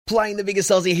Playing the biggest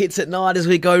Aussie hits at night as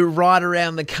we go right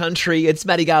around the country. It's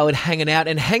Matty Garwood hanging out.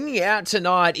 And hanging out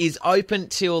tonight is Open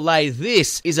Till Late.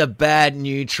 This is a bad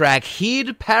new track. Here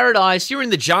to Paradise. You're in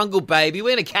the jungle, baby.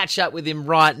 We're going to catch up with him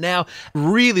right now.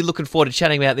 Really looking forward to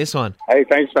chatting about this one. Hey,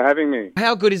 thanks for having me.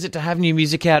 How good is it to have new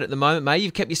music out at the moment, mate?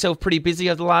 You've kept yourself pretty busy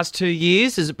over the last 2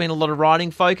 years. Has it been a lot of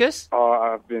writing focus? Oh,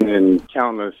 I've been in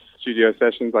countless studio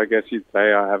sessions, I guess you'd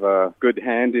say. I have a good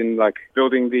hand in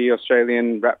building the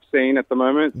Australian rap scene at the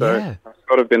moment. So Yeah. I've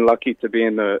sort of been lucky to be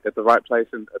at the right place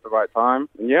and at the right time.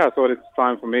 And yeah, I thought it's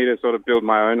time for me to sort of build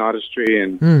my own artistry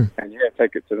and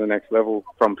take it to the next level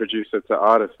from producer to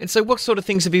artist. And so what sort of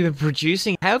things have you been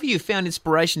producing? How have you found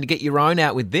inspiration to get your own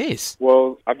out with this?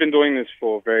 Well, I've been doing this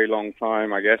for a very long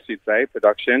time, I guess you'd say,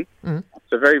 production.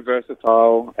 So very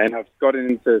versatile, and I've gotten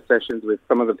into sessions with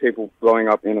some of the people blowing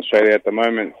up in Australia at the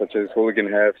moment, such as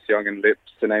Hooligan Hefts, Young and Lips,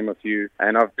 to name a few.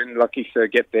 And I've been lucky to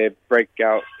get their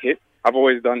breakout hit. I've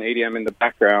always done EDM in the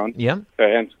background, Yeah. so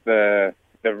hence the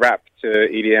rap to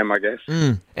EDM, I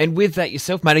guess. And with that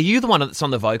yourself, mate, are you the one that's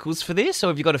on the vocals for this, or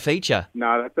have you got a feature?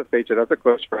 No, that's a feature. That's a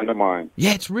close friend of mine.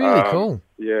 Yeah, it's really cool.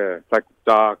 Yeah, it's like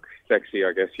dark, sexy,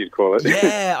 I guess you'd call it.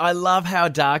 Yeah, I love how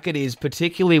dark it is,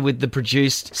 particularly with the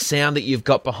produced sound that you've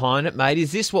got behind it, mate.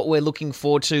 Is this what we're looking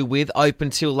forward to with Open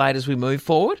Till Late as we move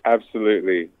forward?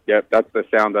 Absolutely. Yep, that's the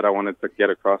sound that I wanted to get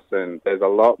across, and there's a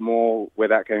lot more where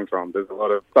that came from. There's a lot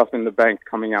of stuff in the bank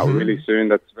coming out really soon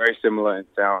that's very similar in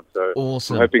sound. So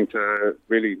Awesome. I'm hoping to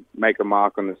really make a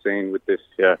mark on the scene with this,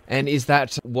 yeah. And is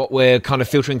that what we're kind of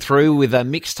filtering through with a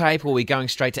mixtape, or are we going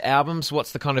straight to albums?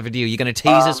 What's the kind of a deal? You're going to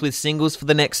tease us with singles for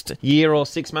the next year or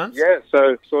 6 months? Yeah,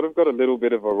 so sort of got a little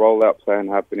bit of a rollout plan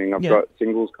happening. I've got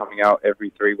singles coming out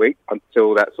every 3 weeks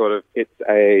until that sort of hits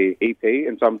a EP.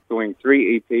 And so I'm doing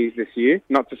 3 EPs this year.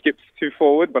 Not to skip too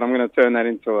forward, but I'm going to turn that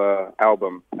into an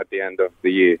album at the end of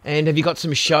the year. And have you got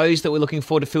some shows that we're looking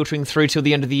forward to filtering through till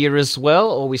the end of the year as well,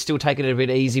 or are we still taking it a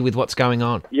bit easy with what's going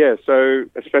on? Yeah, so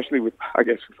especially with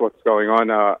what's going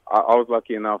on, I was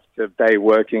lucky enough to stay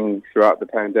working throughout the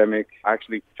pandemic. I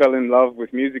actually fell in love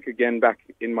with music again back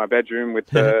in my bedroom with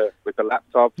the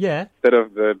laptop instead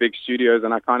of the big studios,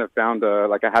 and I kind of found a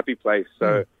happy place.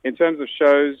 So in terms of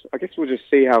shows, I guess we'll just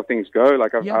see how things go.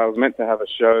 I was meant to have a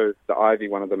show, the Ivy,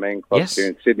 one of the main clubs here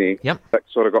in Sydney, that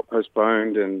sort of got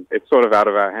postponed, and it's sort of out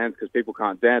of our hands because people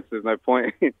can't dance. There's no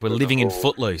point. We're living in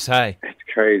Footloose, hey? It's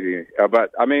crazy.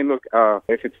 But I mean, look,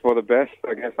 if it's for the best,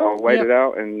 I guess I'll wait it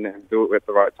out and do it at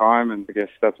the right time, and I guess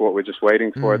that's what we're just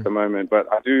waiting for at the moment. But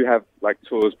I do have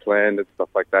tours planned and stuff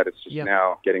like that. It's just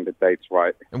now getting the dates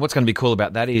right. And what's going to be cool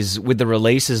about that is with the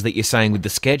releases that you're saying with the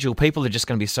schedule, people are just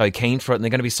going to be so keen for it, and they're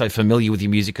going to be so familiar with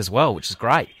your music as well, which is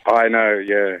great. I know,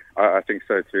 yeah. I think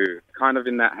so too. Kind of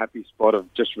in that happy spot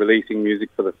of just releasing music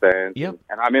for the fans. Yep.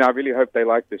 And I mean, I really hope they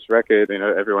like this record. You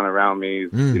know, everyone around me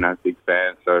is, big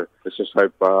fans. So let's just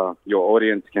hope your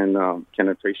audience can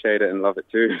appreciate it and love it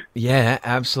too. Yeah,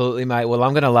 absolutely, mate. Well,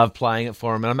 I'm going to love playing it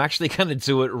for them, and I'm actually going to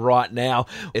do it right now.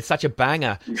 It's such a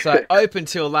banger. So Open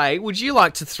Till Late. Would you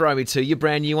like to throw me to your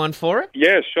brand new one for it?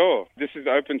 Yeah, sure. This is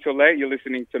Open Till Late. You're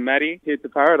listening to Matty, Here to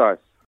Paradise.